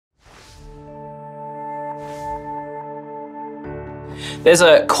There's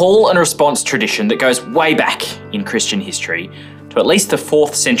a call and response tradition that goes way back in Christian history to at least the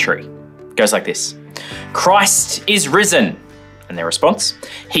 4th century. It goes like this: Christ is risen. And their response: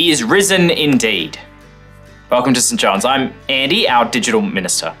 He is risen indeed. Welcome to St. John's. I'm Andy, our digital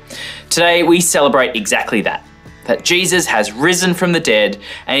minister. Today we celebrate exactly that Jesus has risen from the dead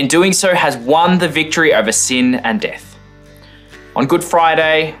and in doing so has won the victory over sin and death. On Good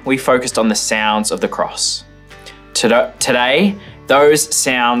Friday, we focused on the sounds of the cross. Today, those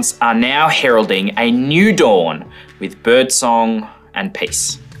sounds are now heralding a new dawn with birdsong and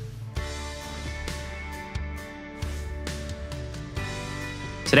peace.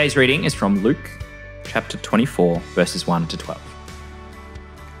 Today's reading is from Luke chapter 24, verses 1 to 12.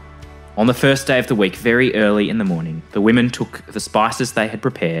 On the first day of the week, very early in the morning, the women took the spices they had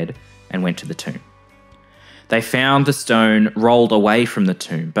prepared and went to the tomb. They found the stone rolled away from the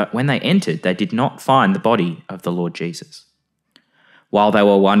tomb, but when they entered, they did not find the body of the Lord Jesus. While they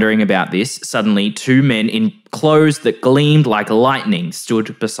were wondering about this, suddenly 2 men in clothes that gleamed like lightning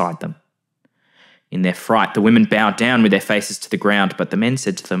stood beside them. In their fright, the women bowed down with their faces to the ground, but the men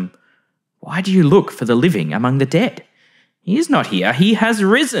said to them, "Why do you look for the living among the dead? He is not here, he has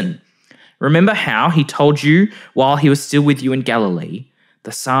risen. Remember how he told you while he was still with you in Galilee,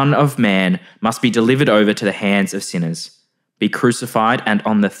 the Son of Man must be delivered over to the hands of sinners, be crucified, and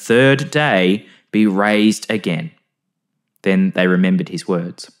on the 3rd day be raised again." Then they remembered his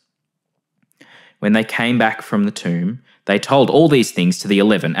words. When they came back from the tomb, they told all these things to the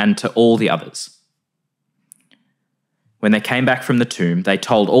 11 and to all the others. When they came back from the tomb, they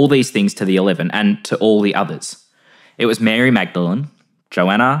told all these things to the 11 and to all the others. It was Mary Magdalene,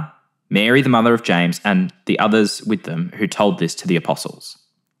 Joanna, Mary the mother of James, and the others with them who told this to the apostles.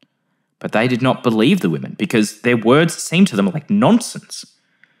 But they did not believe the women because their words seemed to them like nonsense.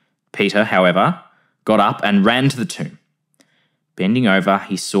 Peter, however, got up and ran to the tomb. Bending over,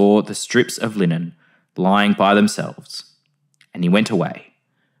 he saw the strips of linen lying by themselves, and he went away,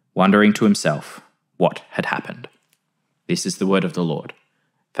 wondering to himself what had happened. This is the word of the Lord.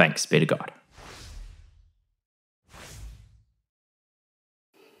 Thanks be to God.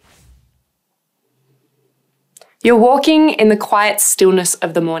 You're walking in the quiet stillness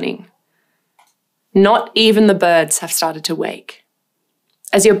of the morning. Not even the birds have started to wake.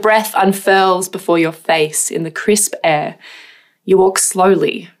 As your breath unfurls before your face in the crisp air, you walk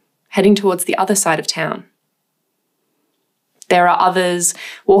slowly, heading towards the other side of town. There are others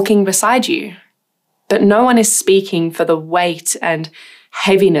walking beside you, but no one is speaking for the weight and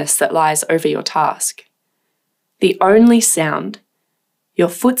heaviness that lies over your task. The only sound, your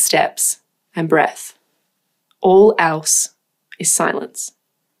footsteps and breath. All else is silence.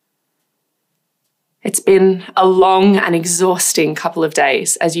 It's been a long and exhausting couple of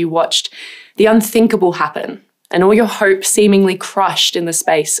days as you watched the unthinkable happen and all your hope seemingly crushed in the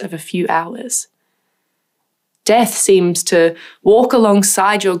space of a few hours. Death seems to walk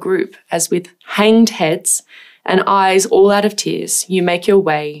alongside your group as with hanged heads and eyes all out of tears, you make your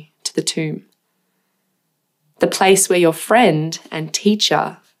way to the tomb. The place where your friend and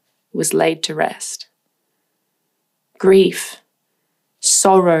teacher was laid to rest. Grief,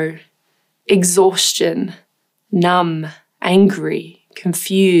 sorrow, exhaustion, numb, angry,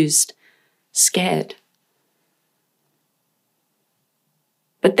 confused, scared.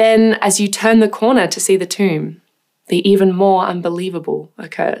 But then, as you turn the corner to see the tomb, the even more unbelievable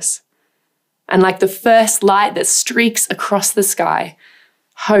occurs. And like the first light that streaks across the sky,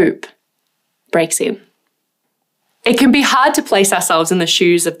 hope breaks in. It can be hard to place ourselves in the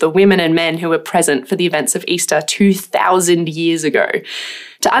shoes of the women and men who were present for the events of Easter 2,000 years ago,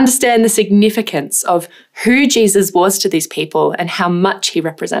 to understand the significance of who Jesus was to these people and how much he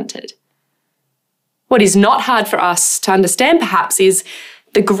represented. What is not hard for us to understand, perhaps, is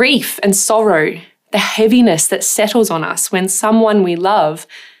the grief and sorrow, the heaviness that settles on us when someone we love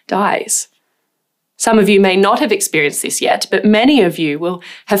dies. Some of you may not have experienced this yet, but many of you will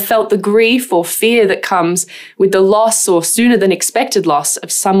have felt the grief or fear that comes with the loss or sooner than expected loss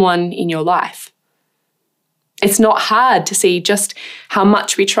of someone in your life. It's not hard to see just how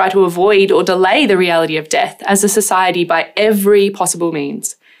much we try to avoid or delay the reality of death as a society by every possible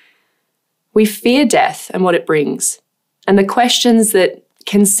means. We fear death and what it brings, and the questions that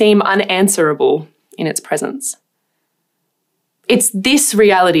can seem unanswerable in its presence. It's this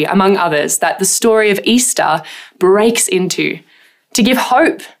reality, among others, that the story of Easter breaks into, to give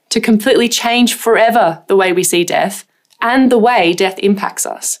hope to completely change forever the way we see death and the way death impacts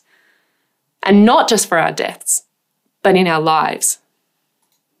us. And not just for our deaths, but in our lives.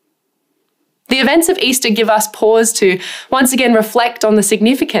 The events of Easter give us pause to once again reflect on the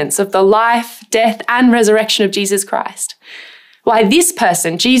significance of the life, death, and resurrection of Jesus Christ. why this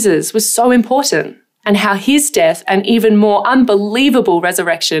person, Jesus, was so important, and how his death and even more unbelievable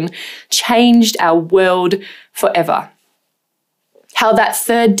resurrection changed our world forever. How that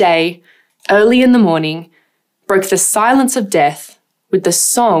third day, early in the morning, broke the silence of death with the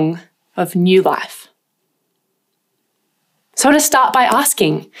song of new life. So I want to start by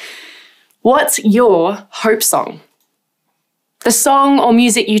asking, what's your hope song? The song or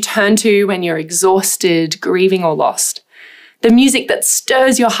music you turn to when you're exhausted, grieving, or lost. The music that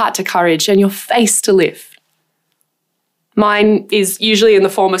stirs your heart to courage and your face to lift. Mine is usually in the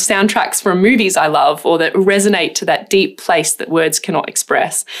form of soundtracks from movies I love or that resonate to that deep place that words cannot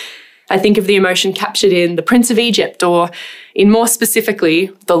express. I think of the emotion captured in The Prince of Egypt, or in more specifically,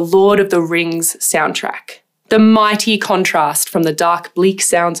 the Lord of the Rings soundtrack. The mighty contrast from the dark, bleak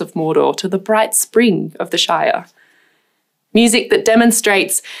sounds of Mordor to the bright spring of the Shire. Music that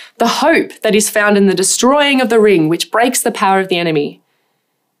demonstrates the hope that is found in the destroying of the ring, which breaks the power of the enemy.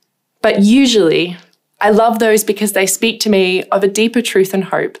 But usually, I love those because they speak to me of a deeper truth and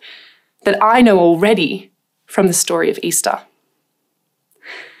hope that I know already from the story of Easter.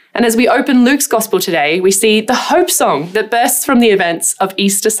 And as we open Luke's Gospel today, we see the hope song that bursts from the events of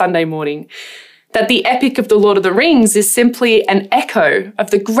Easter Sunday morning. That the epic of the Lord of the Rings is simply an echo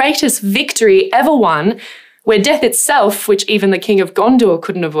of the greatest victory ever won, where death itself, which even the king of Gondor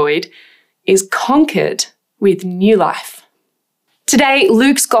couldn't avoid, is conquered with new life. Today,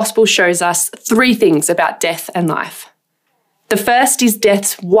 Luke's Gospel shows us three things about death and life. The first is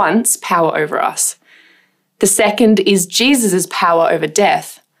death's once power over us. The second is Jesus' power over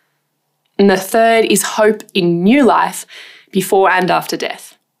death. And the third is hope in new life before and after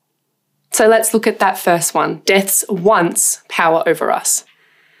death. So let's look at that first one, death's once power over us.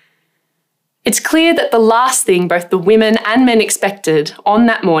 It's clear that the last thing both the women and men expected on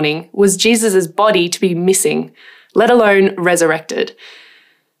that morning was Jesus' body to be missing, let alone resurrected.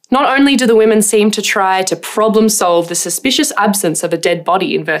 Not only do the women seem to try to problem solve the suspicious absence of a dead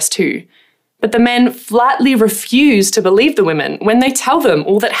body in verse 2, but the men flatly refuse to believe the women when they tell them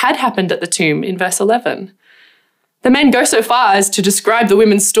all that had happened at the tomb in verse 11. The men go so far as to describe the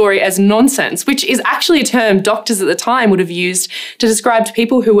women's story as nonsense, which is actually a term doctors at the time would have used to describe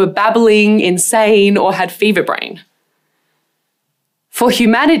people who were babbling, insane, or had fever brain. For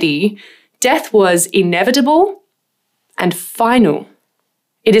humanity, death was inevitable and final.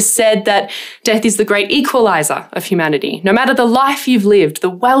 It is said that death is the great equalizer of humanity. No matter the life you've lived, the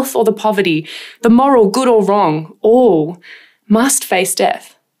wealth or the poverty, the moral good or wrong, all must face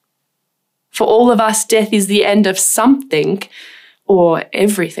death. For all of us, death is the end of something or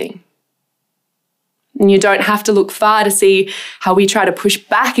everything. And you don't have to look far to see how we try to push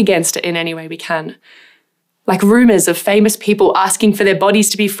back against it in any way we can. Like rumours of famous people asking for their bodies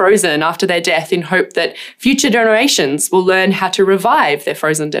to be frozen after their death in hope that future generations will learn how to revive their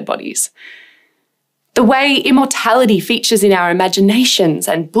frozen dead bodies. The way immortality features in our imaginations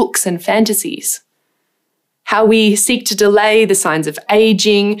and books and fantasies. How we seek to delay the signs of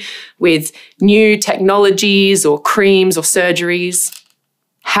aging with new technologies or creams or surgeries.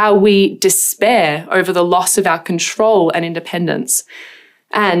 How we despair over the loss of our control and independence.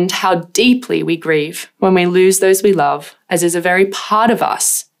 And how deeply we grieve when we lose those we love, as is a very part of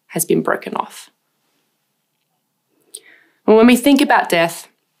us has been broken off. And when we think about death,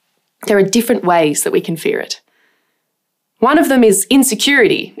 there are different ways that we can fear it. One of them is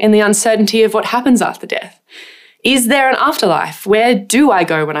insecurity in the uncertainty of what happens after death. Is there an afterlife? Where do I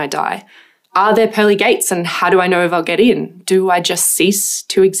go when I die? Are there pearly gates, and how do I know if I'll get in? Do I just cease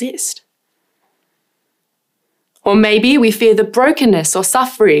to exist? Or maybe we fear the brokenness or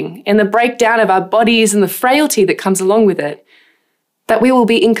suffering in the breakdown of our bodies and the frailty that comes along with it. That we will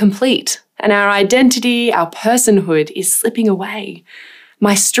be incomplete and our identity, our personhood is slipping away.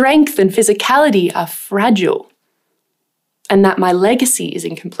 My strength and physicality are fragile. And that my legacy is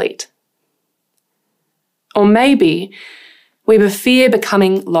incomplete. Or maybe we fear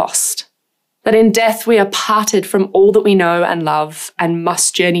becoming lost, that in death we are parted from all that we know and love and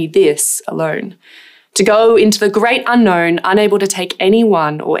must journey this alone, to go into the great unknown, unable to take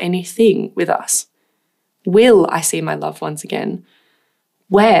anyone or anything with us. Will I see my loved ones again?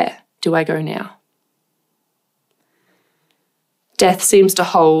 Where do I go now? Death seems to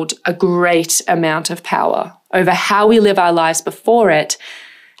hold a great amount of power over how we live our lives before it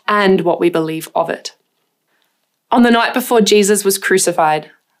and what we believe of it. On the night before Jesus was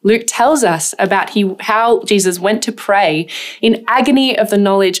crucified, Luke tells us about how Jesus went to pray in agony of the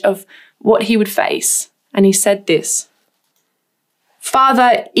knowledge of what he would face. And he said this,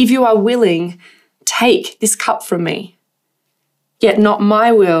 "Father, if you are willing, take this cup from me. Yet not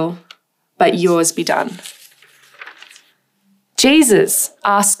my will, but yours be done." Jesus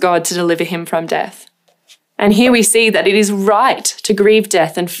asked God to deliver him from death. And here we see that it is right to grieve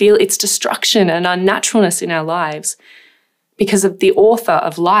death and feel its destruction and unnaturalness in our lives because of the author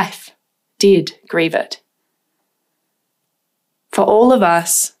of life did grieve it. For all of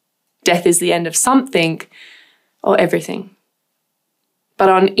us, death is the end of something or everything. But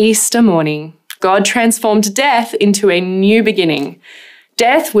on Easter morning, God transformed death into a new beginning.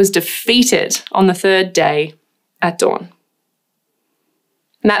 Death was defeated on the third day at dawn.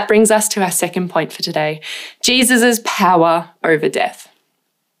 And that brings us to our second point for today, Jesus' power over death.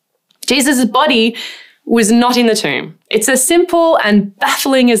 Jesus' body was not in the tomb. It's as simple and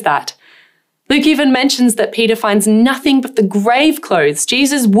baffling as that. Luke even mentions that Peter finds nothing but the grave clothes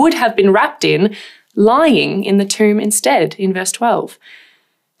Jesus would have been wrapped in lying in the tomb instead, in verse 12.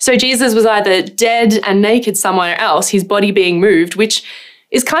 So Jesus was either dead and naked somewhere else, his body being moved, which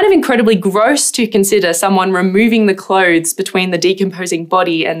is kind of incredibly gross to consider someone removing the clothes between the decomposing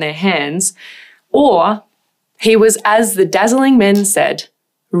body and their hands, or he was, as the dazzling men said,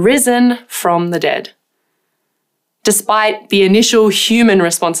 risen from the dead. Despite the initial human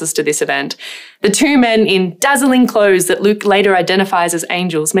responses to this event, the two men in dazzling clothes that Luke later identifies as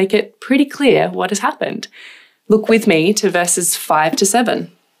angels make it pretty clear what has happened. Look with me to verses 5 to 7.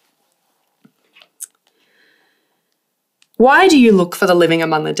 Why do you look for the living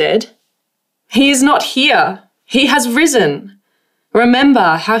among the dead? He is not here. He has risen.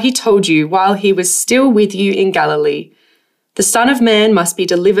 Remember how he told you while he was still with you in Galilee. The Son of Man must be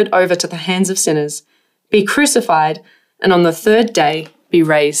delivered over to the hands of sinners, be crucified, and on the third day be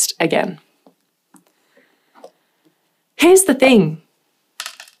raised again. Here's the thing.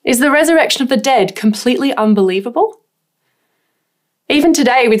 Is the resurrection of the dead completely unbelievable? Even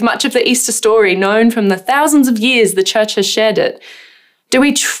today, with much of the Easter story known from the thousands of years the church has shared it, do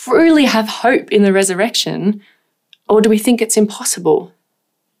we truly have hope in the resurrection, or do we think it's impossible?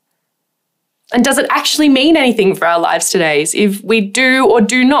 And does it actually mean anything for our lives today if we do or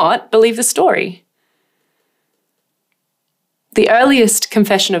do not believe the story? The earliest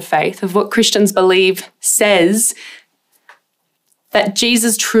confession of faith of what Christians believe says that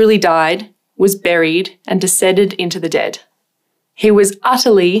Jesus truly died, was buried, and descended into the dead. He was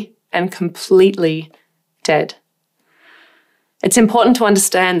utterly and completely dead. It's important to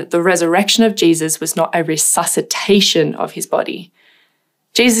understand that the resurrection of Jesus was not a resuscitation of his body.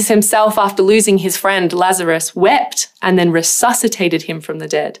 Jesus himself, after losing his friend Lazarus, wept and then resuscitated him from the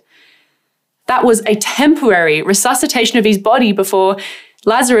dead. That was a temporary resuscitation of his body before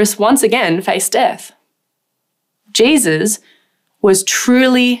Lazarus once again faced death. Jesus was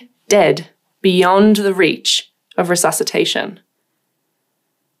truly dead beyond the reach of resuscitation.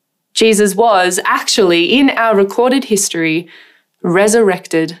 Jesus was actually, in our recorded history,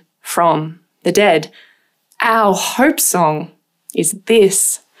 resurrected from the dead. Our hope song is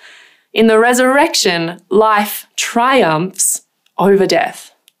this: in the resurrection, life triumphs over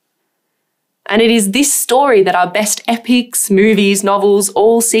death. And it is this story that our best epics, movies, novels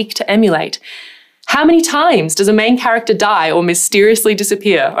all seek to emulate. How many times does a main character die or mysteriously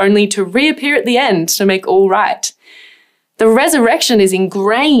disappear, only to reappear at the end to make all right? The resurrection is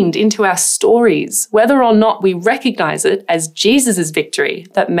ingrained into our stories, whether or not we recognize it as Jesus' victory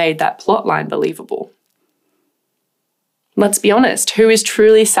that made that plotline believable. Let's be honest, who is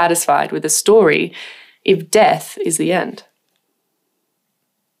truly satisfied with a story if death is the end?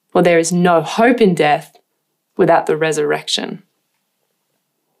 Well, there is no hope in death without the resurrection.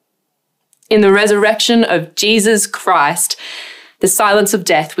 In the resurrection of Jesus Christ, the silence of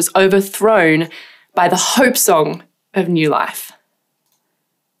death was overthrown by the hope song of new life.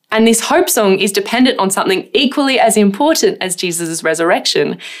 And this hope song is dependent on something equally as important as Jesus'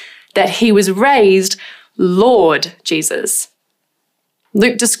 resurrection, that he was raised Lord Jesus.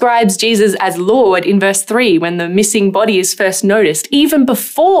 Luke describes Jesus as Lord in verse 3 when the missing body is first noticed, even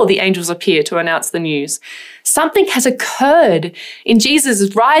before the angels appear to announce the news. Something has occurred in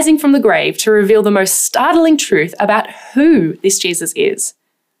Jesus' rising from the grave to reveal the most startling truth about who this Jesus is.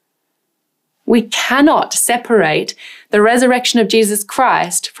 We cannot separate the resurrection of Jesus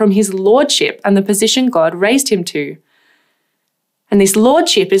Christ from his lordship and the position God raised him to. And this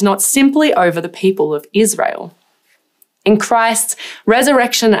lordship is not simply over the people of Israel. In Christ's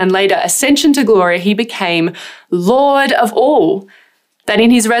resurrection and later ascension to glory, he became Lord of all. That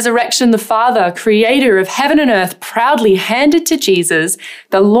in his resurrection, the Father, creator of heaven and earth, proudly handed to Jesus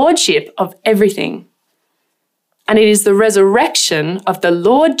the lordship of everything. And it is the resurrection of the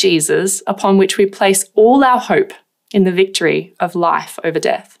Lord Jesus upon which we place all our hope in the victory of life over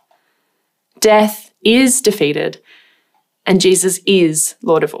death. Death is defeated, and Jesus is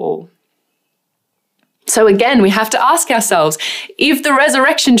Lord of all. So again, we have to ask ourselves, if the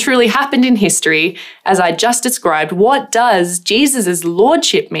resurrection truly happened in history, as I just described, what does Jesus'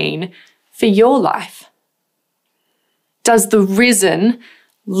 lordship mean for your life? Does the risen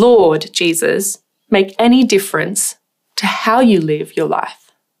Lord Jesus make any difference to how you live your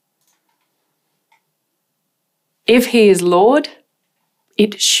life? If he is Lord,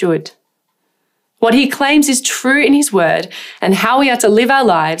 it should. What he claims is true in his word and how we are to live our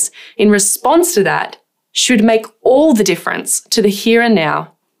lives in response to that should make all the difference to the here and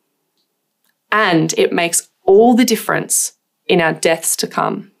now. And it makes all the difference in our deaths to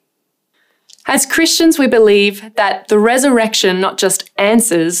come. As Christians, we believe that the resurrection not just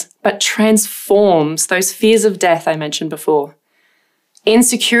answers, but transforms those fears of death I mentioned before.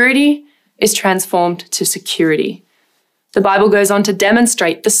 Insecurity is transformed to security. The Bible goes on to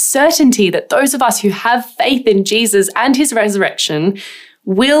demonstrate the certainty that those of us who have faith in Jesus and his resurrection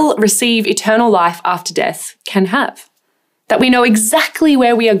will receive eternal life after death can have. That we know exactly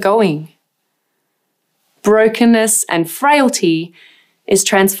where we are going. Brokenness and frailty is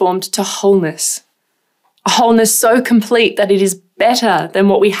transformed to wholeness. A wholeness so complete that it is better than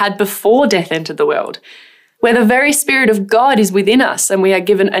what we had before death entered the world, where the very Spirit of God is within us and we are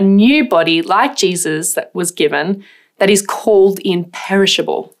given a new body like Jesus that was given, that is called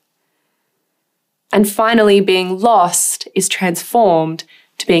imperishable. And finally, being lost is transformed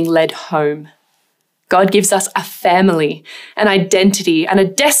to being led home. God gives us a family, an identity, and a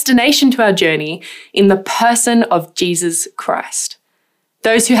destination to our journey in the person of Jesus Christ.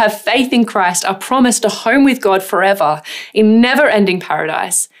 Those who have faith in Christ are promised a home with God forever in never-ending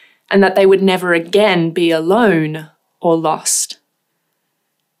paradise, and that they would never again be alone or lost.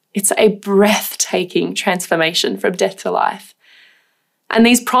 It's a breathtaking transformation from death to life. And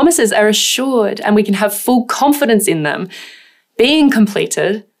these promises are assured, and we can have full confidence in them being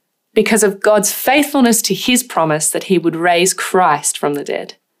completed because of God's faithfulness to his promise that he would raise Christ from the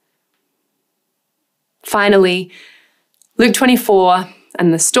dead. Finally, Luke 24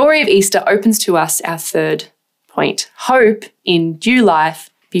 and the story of Easter opens to us our third point: hope in new life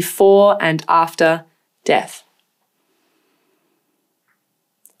before and after death.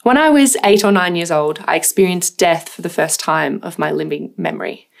 When I was 8 or 9 years old, I experienced death for the first time of my living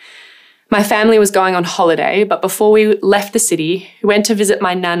memory. My family was going on holiday, but before we left the city, we went to visit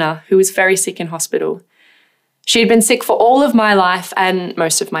my nana, who was very sick in hospital. She had been sick for all of my life and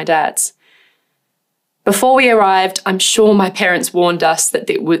most of my dad's. Before we arrived, I'm sure my parents warned us that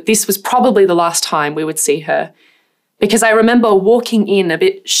this was probably the last time we would see her, because I remember walking in a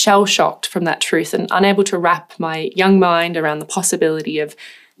bit shell-shocked from that truth and unable to wrap my young mind around the possibility of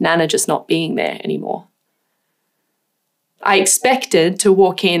Nana just not being there anymore. I expected to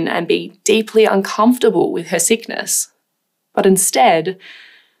walk in and be deeply uncomfortable with her sickness, but instead,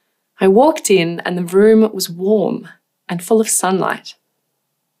 I walked in and the room was warm and full of sunlight.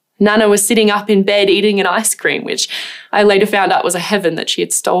 Nana was sitting up in bed eating an ice cream, which I later found out was a heaven that she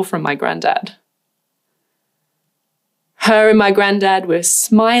had stole from my granddad. Her and my granddad were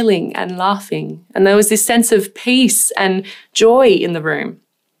smiling and laughing, and there was this sense of peace and joy in the room.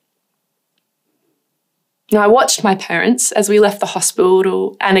 Now, I watched my parents as we left the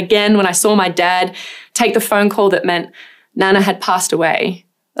hospital, and again when I saw my dad take the phone call that meant Nana had passed away,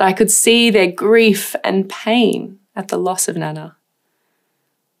 that I could see their grief and pain at the loss of Nana.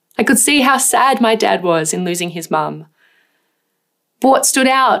 I could see how sad my dad was in losing his mum. But what stood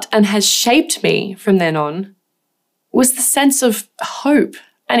out and has shaped me from then on was the sense of hope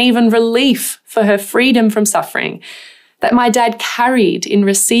and even relief for her freedom from suffering that my dad carried in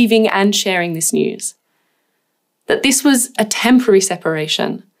receiving and sharing this news. That this was a temporary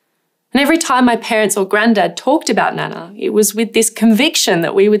separation. And every time my parents or granddad talked about Nana, it was with this conviction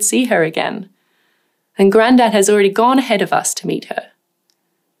that we would see her again. And granddad has already gone ahead of us to meet her.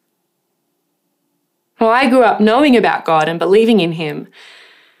 Well, I grew up knowing about God and believing in him.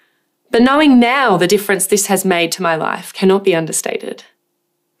 But knowing now the difference this has made to my life cannot be understated.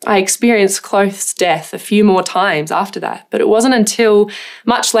 I experienced close death a few more times after that, but it wasn't until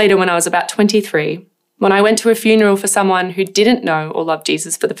much later when I was about 23, when I went to a funeral for someone who didn't know or love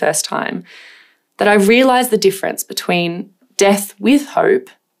Jesus for the first time, that I realised the difference between death with hope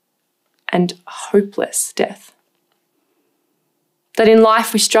and hopeless death. That in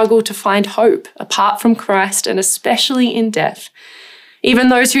life we struggle to find hope apart from Christ, and especially in death. Even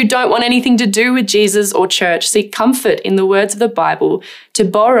those who don't want anything to do with Jesus or church seek comfort in the words of the Bible to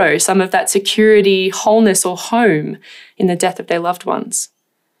borrow some of that security, wholeness, or home in the death of their loved ones.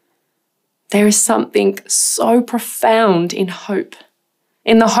 There is something so profound in hope,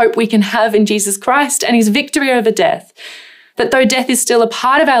 in the hope we can have in Jesus Christ and his victory over death, that though death is still a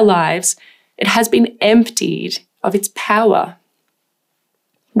part of our lives, It has been emptied of its power.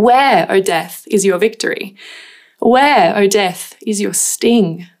 Where, O death, is your victory? Where, O death, is your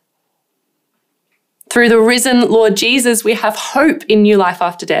sting? Through the risen Lord Jesus, we have hope in new life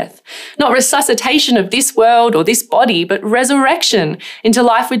after death. Not resuscitation of this world or this body, but resurrection into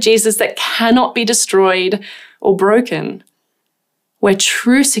life with Jesus that cannot be destroyed or broken. Where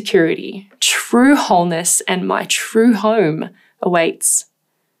true security, true wholeness, and my true home awaits.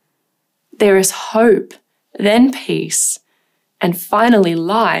 There is hope, then peace, and finally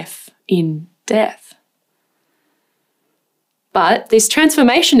life in death. But this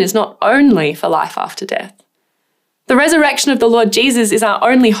transformation is not only for life after death. The resurrection of the Lord Jesus is our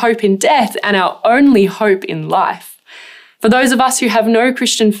only hope in death and our only hope in life. For those of us who have no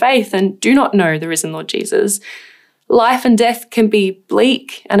Christian faith and do not know the risen Lord Jesus, life and death can be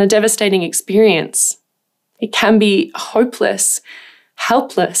bleak and a devastating experience. It can be hopeless,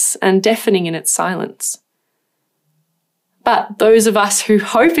 helpless, and deafening in its silence. But those of us who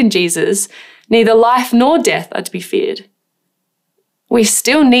hope in Jesus, neither life nor death are to be feared. We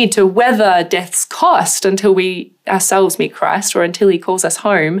still need to weather death's cost until we ourselves meet Christ or until he calls us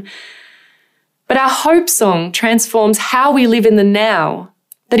home. But our hope song transforms how we live in the now.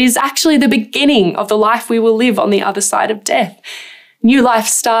 That is actually the beginning of the life we will live on the other side of death. New life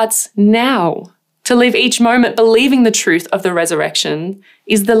starts now. To live each moment believing the truth of the resurrection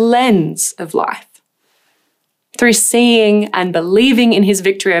is the lens of life. Through seeing and believing in his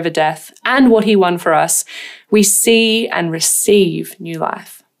victory over death and what he won for us, we see and receive new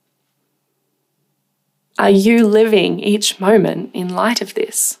life. Are you living each moment in light of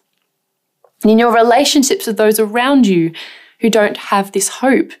this? In your relationships with those around you who don't have this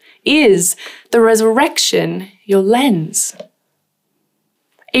hope, is the resurrection your lens?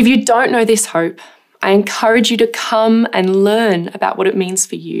 If you don't know this hope, I encourage you to come and learn about what it means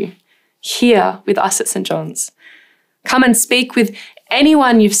for you here with us at St. John's. Come and speak with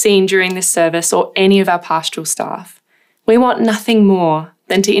anyone you've seen during this service or any of our pastoral staff. We want nothing more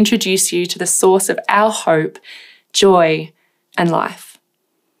than to introduce you to the source of our hope, joy, and life.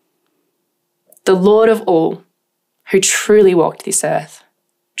 The Lord of all, who truly walked this earth,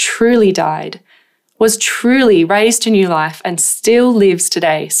 truly died, was truly raised to new life, and still lives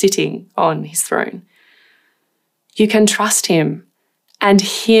today sitting on his throne. You can trust him and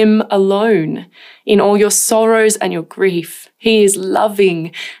him alone in all your sorrows and your grief. He is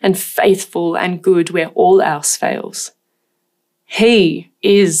loving and faithful and good where all else fails. He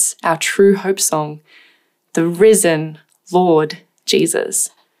is our true hope song, the risen Lord Jesus,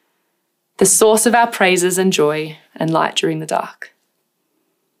 the source of our praises and joy and light during the dark.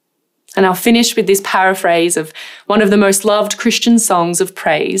 And I'll finish with this paraphrase of one of the most loved Christian songs of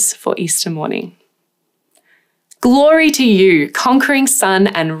praise for Easter morning. Glory to you, conquering Son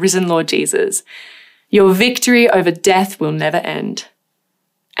and risen Lord Jesus. Your victory over death will never end.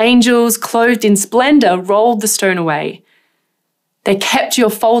 Angels clothed in splendor rolled the stone away. They kept your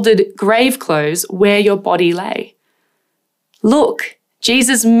folded grave clothes where your body lay. Look,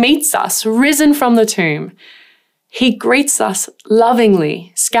 Jesus meets us, risen from the tomb. He greets us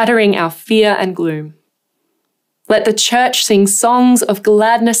lovingly, scattering our fear and gloom. Let the church sing songs of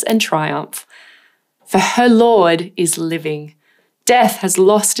gladness and triumph, for her Lord is living. Death has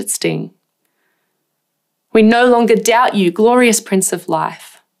lost its sting. We no longer doubt you, glorious Prince of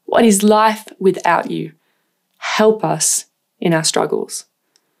Life. What is life without you? Help us in our struggles.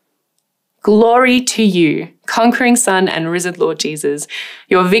 Glory to you, conquering Son and risen Lord Jesus.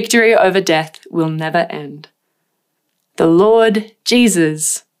 Your victory over death will never end. The Lord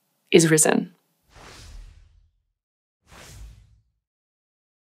Jesus is risen.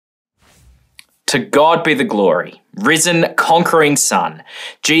 To God be the glory, risen, conquering Son.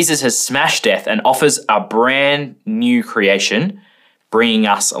 Jesus has smashed death and offers a brand new creation, bringing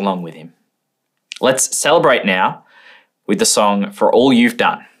us along with him. Let's celebrate now with the song For All You've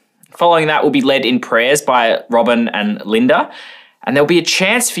Done. Following that, we'll be led in prayers by Robin and Linda, and there'll be a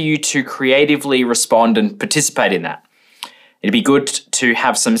chance for you to creatively respond and participate in that. It'd be good to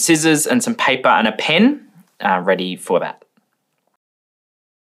have some scissors and some paper and a pen ready for that.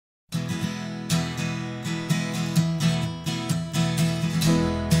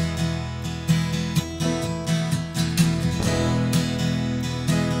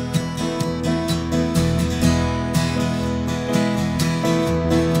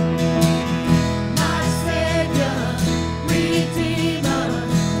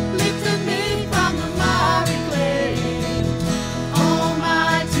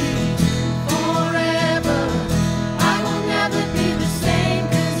 Almighty, forever, I will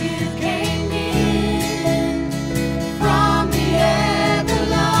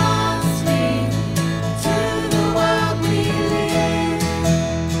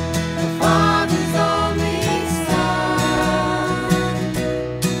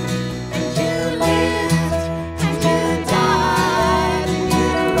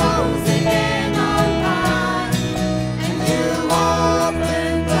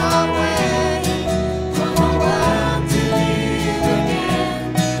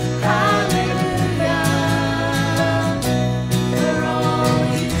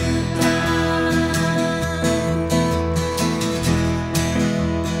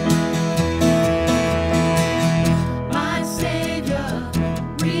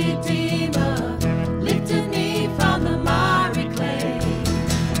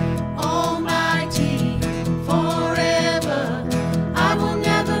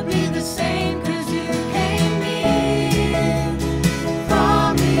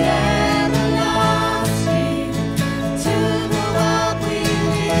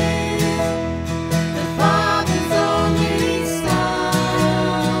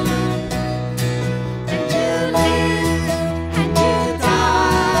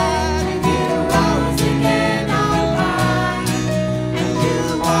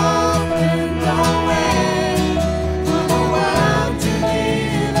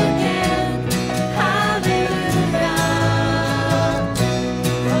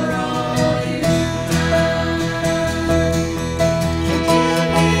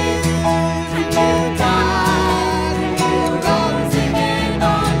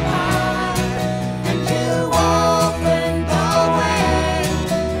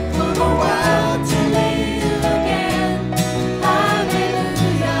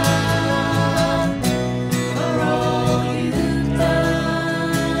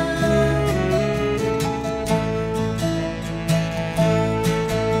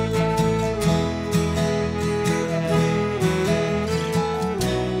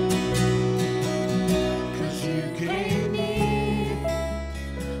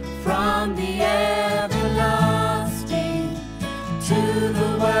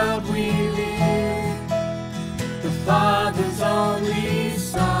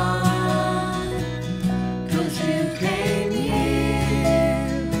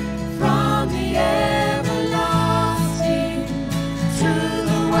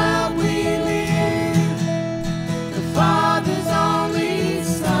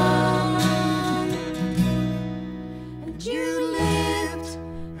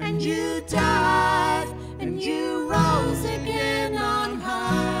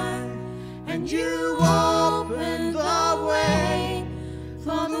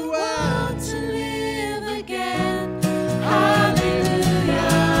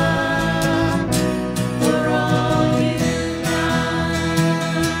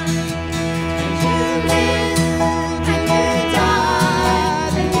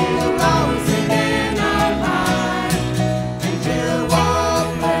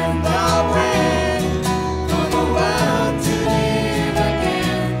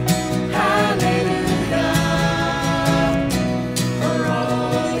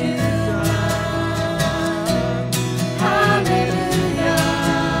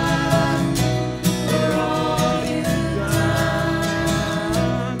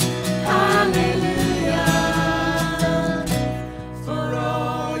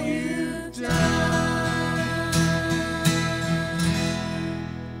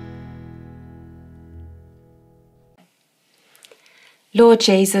Lord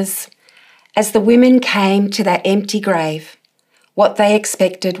Jesus, as the women came to that empty grave, what they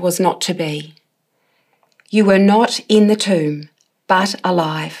expected was not to be. You were not in the tomb, but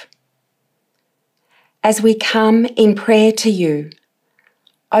alive. As we come in prayer to you,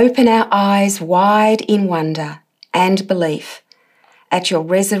 open our eyes wide in wonder and belief at your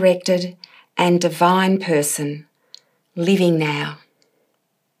resurrected and divine person, living now.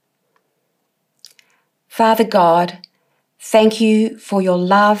 Father God, thank you for your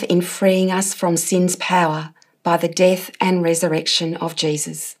love in freeing us from sin's power by the death and resurrection of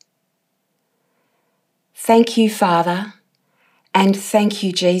Jesus. Thank you, Father, and thank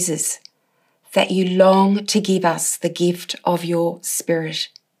you, Jesus, that you long to give us the gift of your Spirit.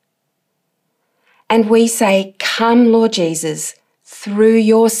 And we say, come, Lord Jesus, through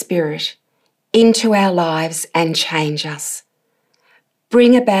your Spirit into our lives and change us.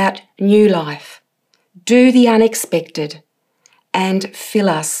 Bring about new life, do the unexpected, and fill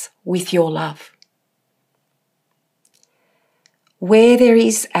us with your love. Where there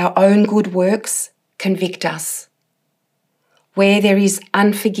is our own good works, convict us. Where there is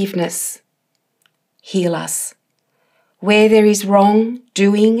unforgiveness, heal us. Where there is wrong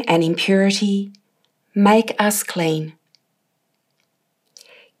doing and impurity, make us clean.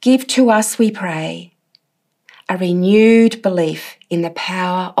 Give to us, we pray, a renewed belief in the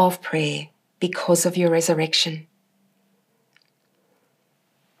power of prayer because of your resurrection.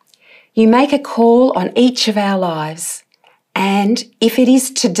 You make a call on each of our lives, and if it is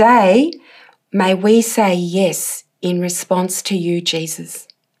today, may we say yes in response to you, Jesus.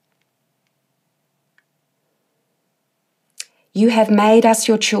 You have made us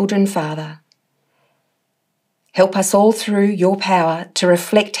your children, Father. Help us all through your power to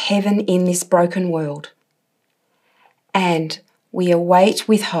reflect heaven in this broken world. And we await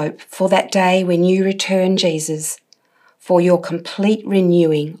with hope for that day when you return, Jesus, for your complete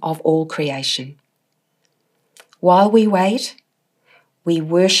renewing of all creation. While we wait, we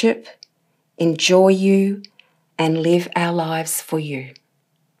worship, enjoy you, and live our lives for you.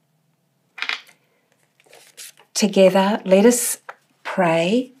 Together, let us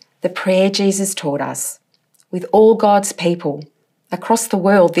pray the prayer Jesus taught us with all God's people across the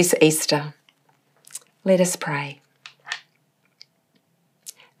world this Easter. Let us pray.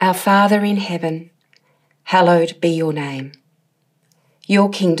 Our Father in heaven, hallowed be your name. Your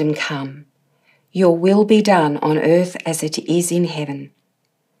kingdom come, your will be done on earth as it is in heaven.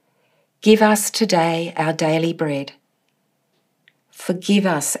 Give us today our daily bread. Forgive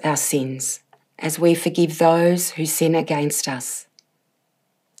us our sins as we forgive those who sin against us.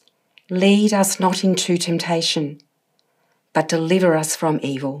 Lead us not into temptation, but deliver us from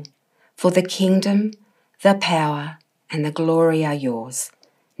evil. For the kingdom, the power, and the glory are yours,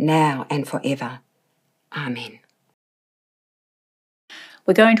 now and forever. Amen.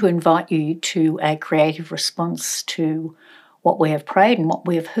 We're going to invite you to a creative response to what we have prayed and what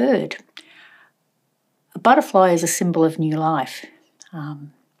we have heard. A butterfly is a symbol of new life.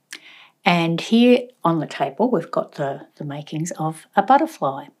 And here on the table, we've got the makings of a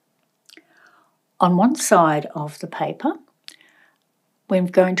butterfly. On one side of the paper, we're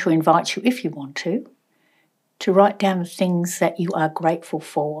going to invite you, if you want to write down the things that you are grateful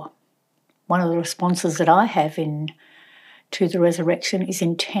for. One of the responses that I have to the resurrection is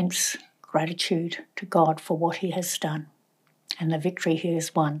intense gratitude to God for what he has done and the victory he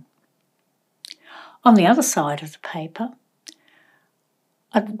has won. On the other side of the paper,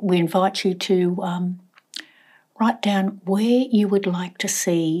 we invite you to write down where you would like to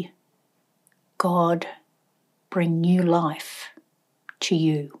see God bring new life to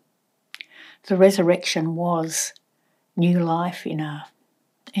you. The resurrection was new life in an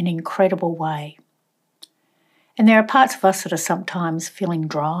incredible way. And there are parts of us that are sometimes feeling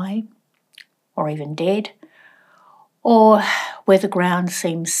dry or even dead, or where the ground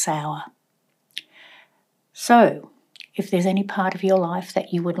seems sour. So, if there's any part of your life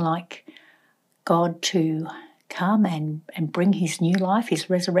that you would like God to come and bring his new life, his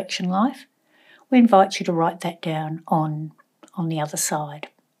resurrection life, we invite you to write that down on the other side.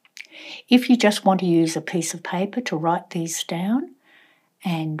 If you just want to use a piece of paper to write these down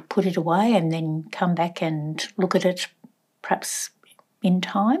and put it away and then come back and look at it perhaps in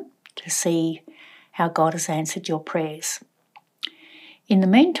time to see how God has answered your prayers. In the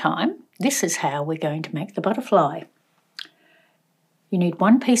meantime, this is how we're going to make the butterfly. You need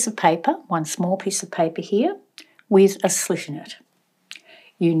one piece of paper, one small piece of paper here, with a slit in it.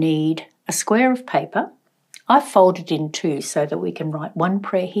 You need a square of paper. I've folded in two so that we can write one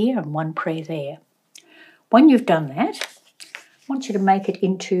prayer here and one prayer there. When you've done that, I want you to make it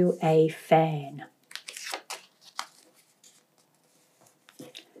into a fan.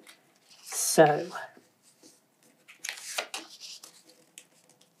 So,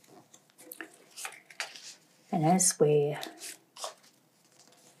 and as we're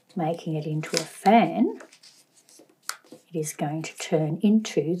making it into a fan, it is going to turn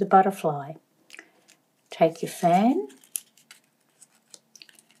into the butterfly. Take your fan,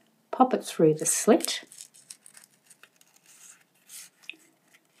 pop it through the slit,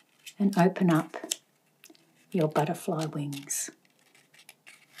 and open up your butterfly wings.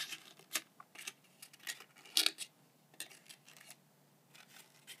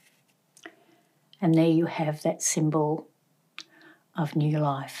 And there you have that symbol of new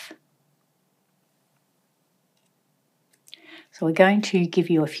life. So we're going to give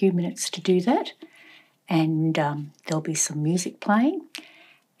you a few minutes to do that, and there'll be some music playing.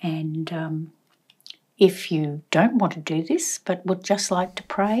 And if you don't want to do this but would just like to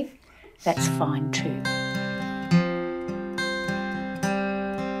pray, that's fine too.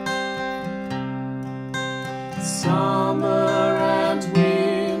 Summer and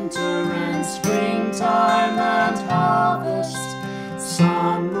winter and springtime and harvest,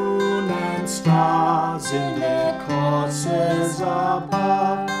 sun, moon and stars in their courses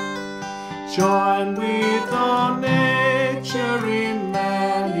above, join with all nature in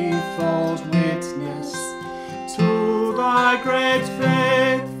manifold witness to thy great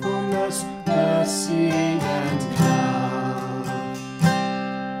faithfulness, mercy and love.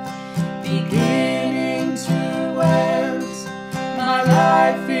 Beginning to end, my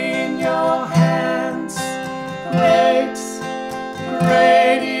life in your hands, great,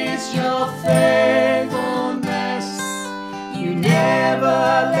 great is your faithfulness. You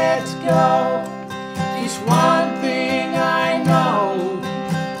never let go, this one thing I know,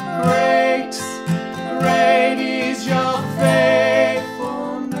 great, great is your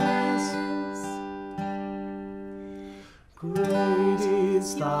faithfulness. Great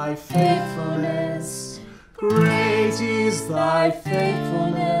is thy faithfulness, great is thy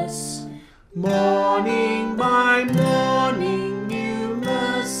faithfulness. Morning by morning, new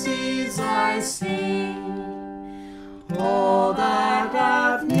mercies I see. All that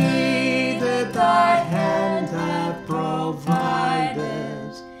I've needed, thy hand hath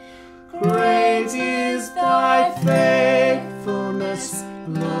provided. Great is thy faithfulness,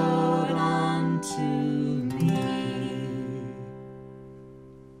 Lord, unto me.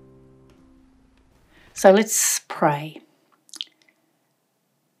 So let's pray.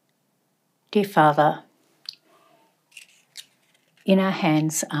 Dear Father, in our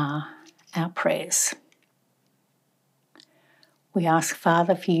hands are our prayers. We ask,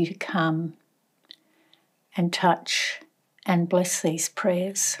 Father, for you to come and touch and bless these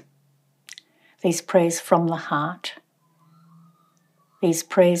prayers from the heart, these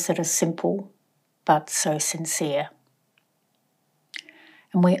prayers that are simple but so sincere.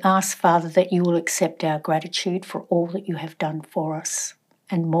 And we ask, Father, that you will accept our gratitude for all that you have done for us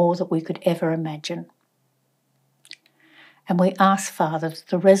and more that we could ever imagine. And we ask, Father, that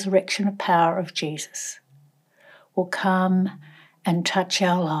the resurrection power of Jesus will come and touch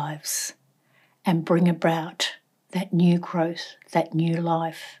our lives and bring about that new growth, that new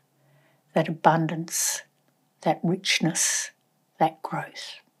life, that abundance, that richness, that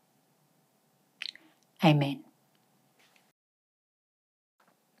growth. Amen.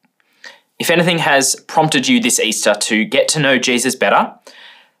 If anything has prompted you this Easter to get to know Jesus better,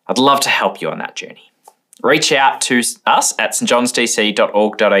 I'd love to help you on that journey. Reach out to us at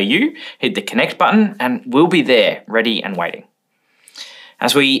stjohnsdc.org.au, hit the connect button, and we'll be there, ready and waiting.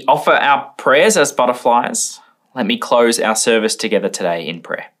 As we offer our prayers as butterflies, let me close our service together today in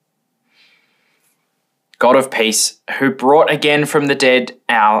prayer. God of peace, who brought again from the dead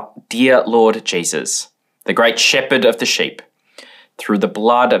our dear Lord Jesus, the great shepherd of the sheep, through the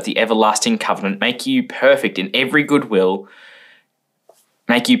blood of the everlasting covenant, make you perfect in every good will,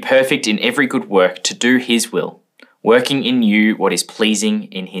 make you perfect in every good work to do his will, working in you what is pleasing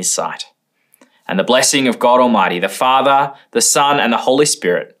in his sight. And the blessing of God Almighty, the Father, the Son, and the Holy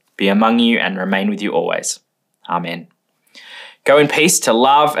Spirit be among you and remain with you always. Amen. Go in peace to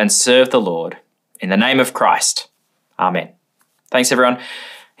love and serve the Lord. In the name of Christ. Amen. Thanks, everyone.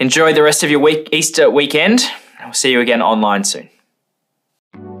 Enjoy the rest of your Easter weekend. I'll see you again online soon.